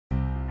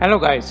Hello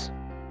guys,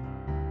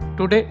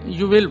 today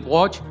you will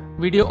watch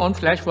video on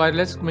flash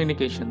wireless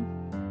communication.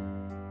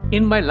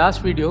 In my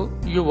last video,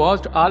 you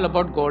watched all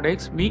about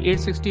Godox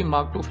V860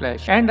 Mark II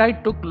flash and I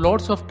took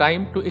lots of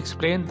time to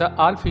explain the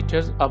all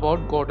features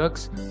about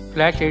Godox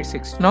Flash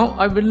 860. Now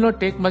I will not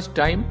take much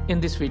time in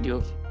this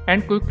video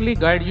and quickly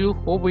guide you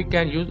how we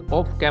can use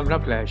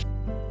off-camera flash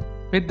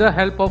with the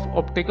help of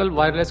optical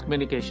wireless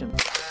communication.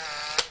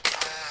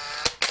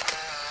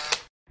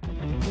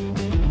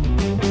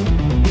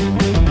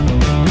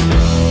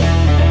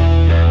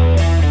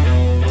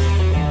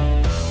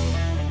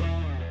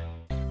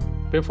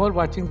 Before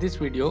watching this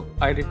video,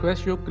 I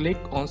request you click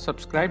on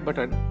subscribe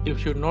button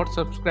if you not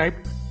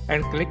subscribed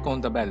and click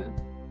on the bell.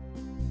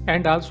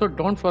 And also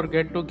don't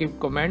forget to give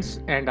comments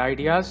and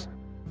ideas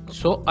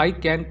so I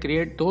can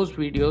create those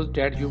videos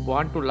that you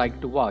want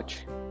to watch.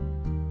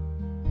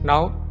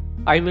 Now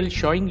I will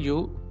showing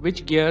you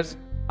which gears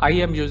I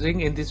am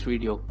using in this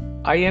video.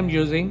 I am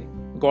using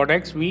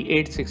Godox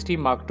V860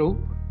 Mark II,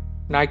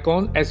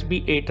 Nikon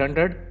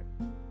SB800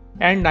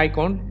 and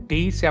Nikon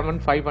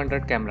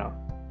D7500 camera.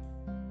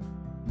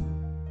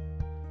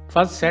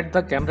 First, set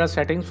the camera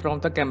settings from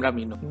the camera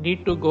menu.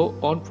 Need to go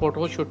on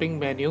photo shooting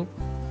menu.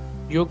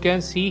 You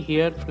can see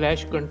here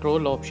flash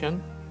control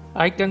option.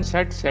 I can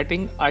set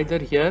setting either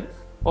here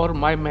or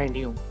my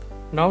menu.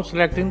 Now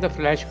selecting the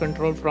flash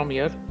control from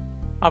here.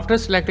 After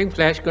selecting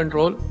flash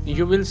control,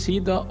 you will see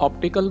the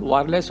optical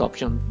wireless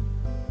option.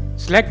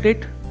 Select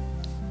it.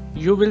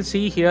 You will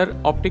see here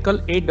optical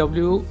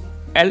AWL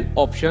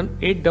option.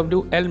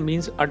 AWL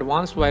means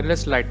advanced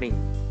wireless lighting.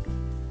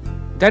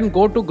 Then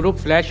go to group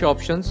flash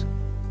options.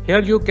 Here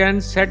you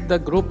can set the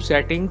group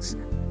settings,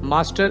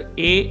 master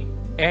A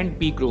and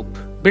B group.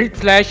 Built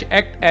flash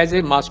act as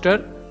a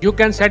master. You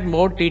can set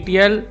mode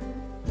TTL,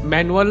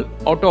 manual,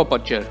 auto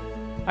aperture.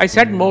 I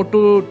set mode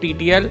to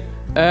TTL,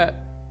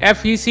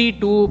 FEC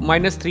to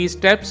 -3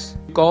 steps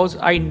because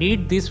I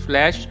need this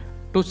flash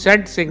to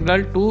send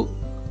signal to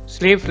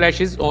slave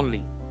flashes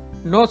only.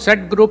 Now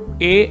set group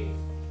A,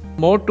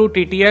 mode to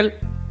TTL,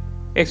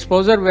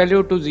 exposure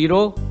value to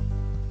 0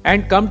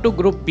 and come to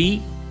group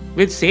B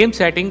with same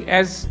setting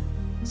as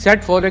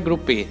set for a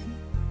group A.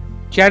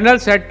 Channel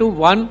set to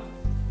 1,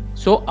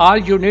 so all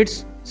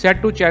units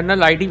set to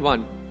channel ID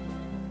 1.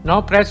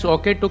 Now press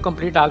OK to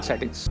complete all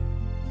settings.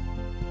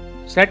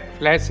 Set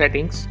flash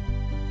settings.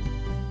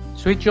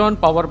 Switch on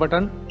power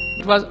button.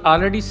 It was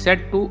already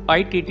set to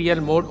ITTL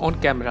mode on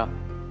camera.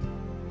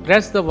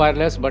 Press the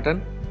wireless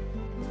button.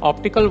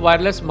 Optical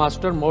wireless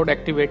master mode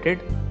activated.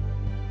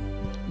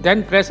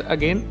 Then press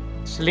again.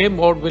 Slave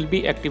mode will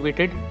be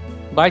activated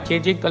by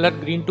changing color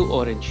green to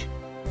orange.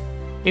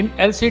 In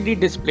LCD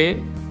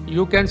display,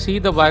 you can see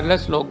the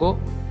wireless logo,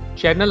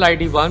 channel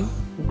ID 1,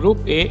 group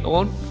A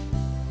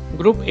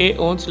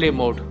on slave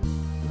mode.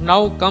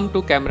 Now come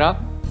to camera,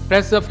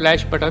 press the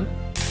flash button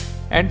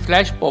and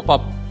flash pop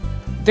up.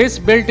 This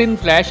built-in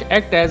flash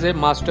acts as a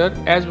master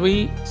as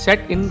we set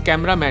in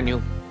camera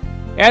menu.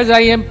 As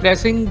I am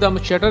pressing the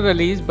shutter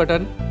release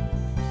button,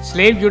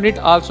 slave unit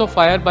also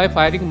fire by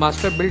firing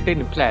master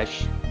built-in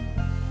flash.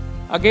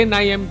 Again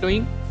I am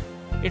doing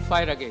it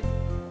fire again.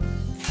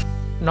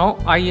 Now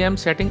I am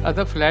setting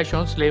other flash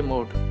on slave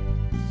mode.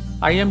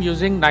 I am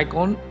using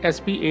Nikon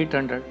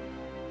SB800.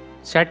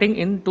 Setting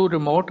into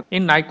remote.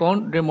 In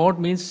Nikon, remote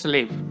means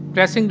slave.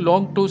 Pressing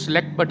long to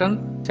select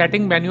button,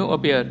 setting menu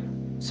appear.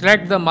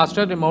 Select the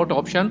master remote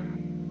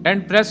option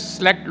and press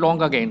select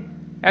long again.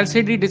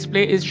 LCD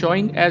display is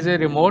showing as a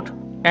remote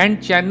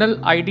and channel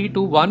ID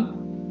to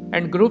 1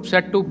 and group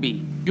set to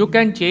B. You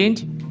can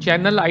change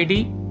channel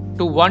ID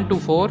to 1 to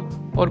 4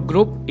 or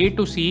group A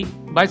to C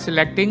by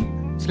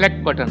selecting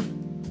select button.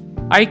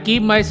 I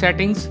keep my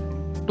settings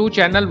to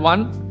channel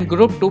 1 and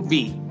group to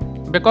B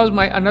because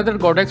my another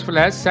Godox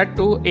flash set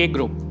to A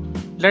group.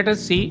 Let us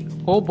see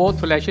how both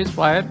flashes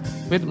fire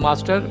with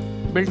master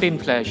built-in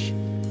flash.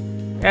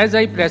 As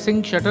I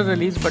pressing shutter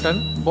release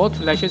button, both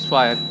flashes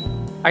fire.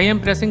 I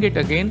am pressing it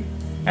again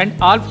and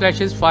all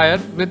flashes fire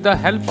with the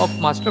help of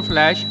master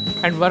flash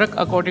and work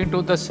according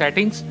to the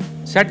settings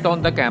set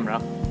on the camera.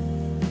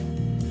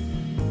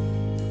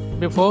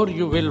 Before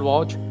you will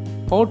watch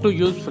how to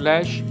use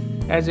flash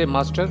as a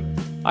master,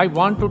 I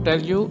want to tell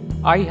you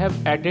I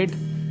have added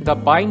the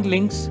buying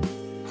links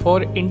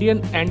for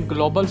Indian and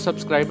global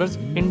subscribers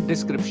in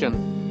description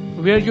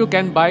where you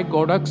can buy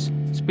Godox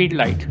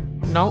Speedlight.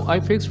 Now I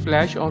fix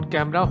flash on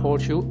camera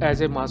horseshoe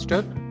as a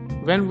master.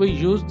 When we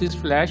use this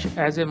flash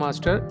as a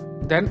master,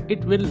 then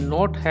it will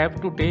not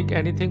have to take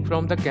anything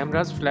from the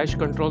camera's flash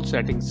control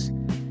settings.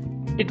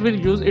 It will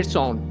use its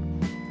own.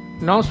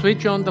 Now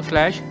switch on the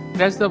flash,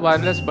 press the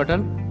wireless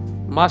button.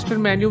 Master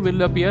menu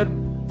will appear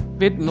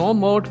with no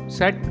mode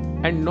set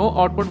and no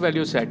output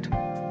value set.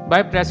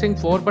 By pressing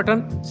 4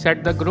 button,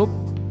 set the group.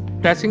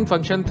 Pressing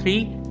function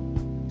 3,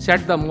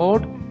 set the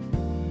mode.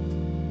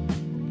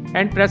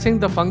 And pressing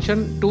the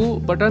function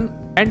 2 button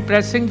and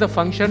pressing the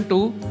function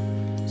 2,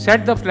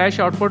 set the flash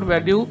output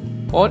value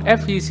or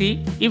FEC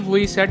if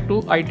we set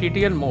to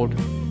ITTL mode.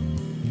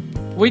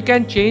 We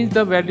can change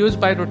the values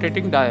by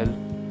rotating dial.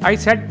 I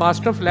set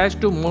master flash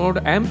to mode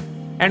M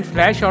and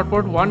flash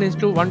output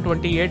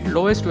 1:128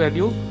 lowest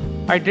value.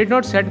 I did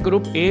not set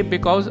group A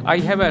because I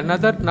have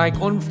another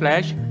Nikon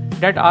flash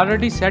that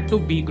already set to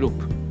B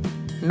group.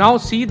 Now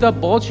see the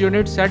both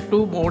units set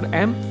to mode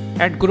M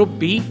at group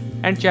B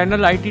and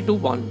channel ID to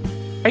 1.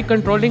 By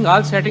controlling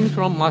all settings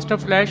from master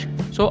flash,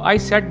 so I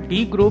set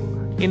B group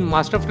in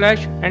master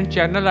flash and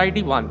channel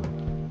ID 1.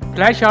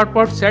 Flash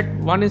output set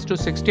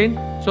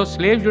 1:16, so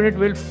slave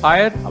unit will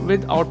fire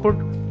with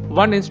output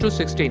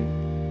 1:16.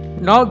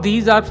 Now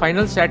these are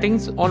final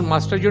settings on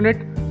master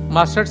unit,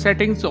 master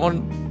settings on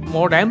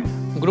mode M,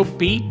 group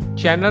B,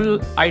 channel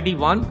ID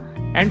 1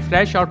 and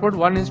flash output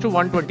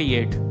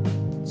 1:128.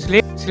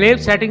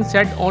 Slave settings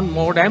set on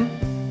mode M,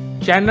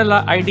 channel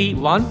ID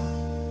 1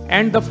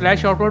 and the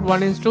flash output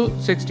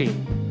 1:16.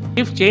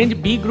 If change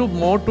B group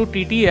mode to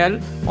TTL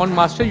on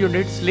master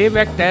unit, slave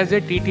act as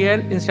a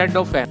TTL instead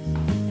of M.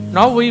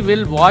 Now we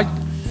will watch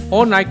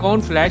how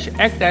Nikon flash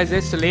act as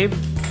a slave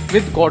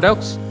with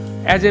Godox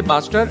as a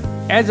master.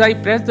 As I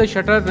press the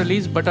shutter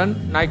release button,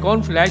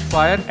 Nikon flash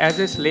fire as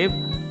a slave.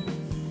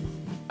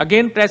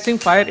 Again pressing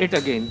fire it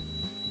again.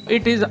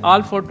 It is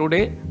all for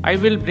today. I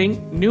will bring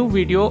new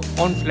video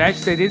on flash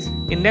series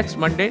in next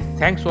Monday.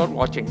 Thanks for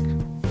watching.